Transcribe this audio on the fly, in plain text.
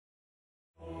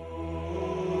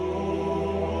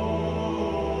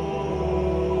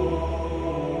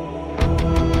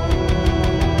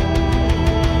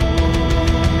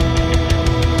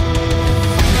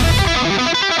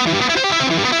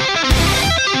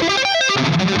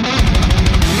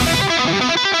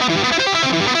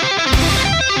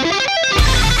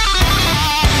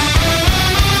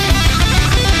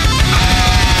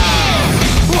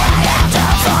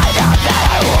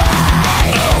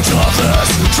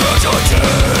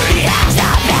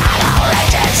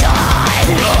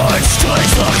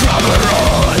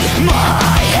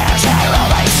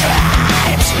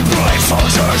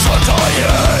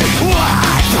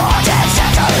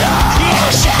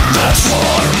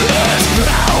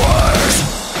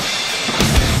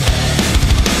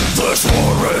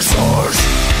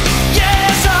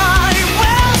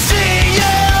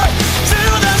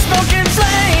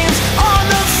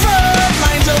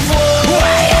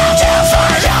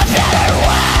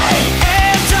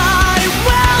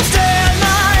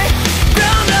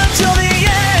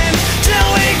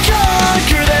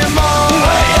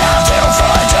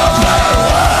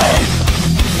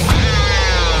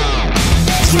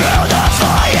the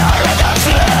fire and the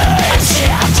flames.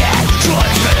 Shouting,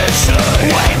 transmission.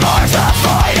 We march the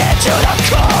fight into the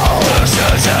cold. This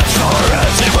is as far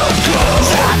as it will go.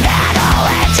 The battle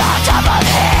is on top of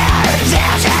here.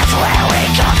 This is where we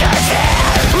conquer fear.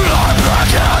 On the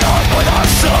cattle with our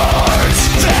swords.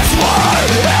 This war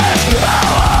is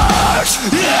ours.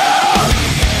 Yeah.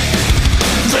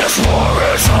 This war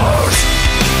is ours.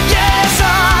 Yes,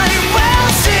 I will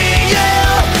see you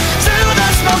through the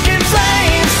smoking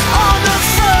flames on the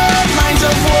front lines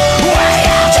of war. We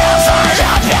have to find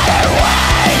a better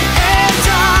way, and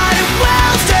I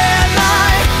will stand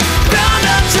by, bound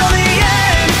until the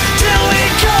end, till we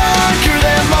conquer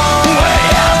them all. We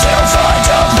have to find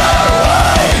a better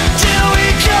way, till we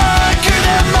conquer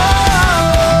them all.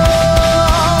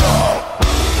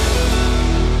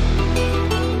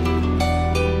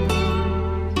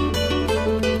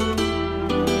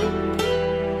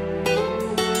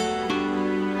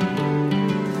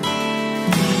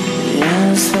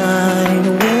 Yes, I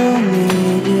will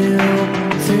meet you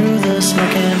through the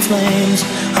smoke and flames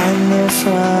on the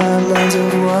front lines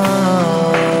of war.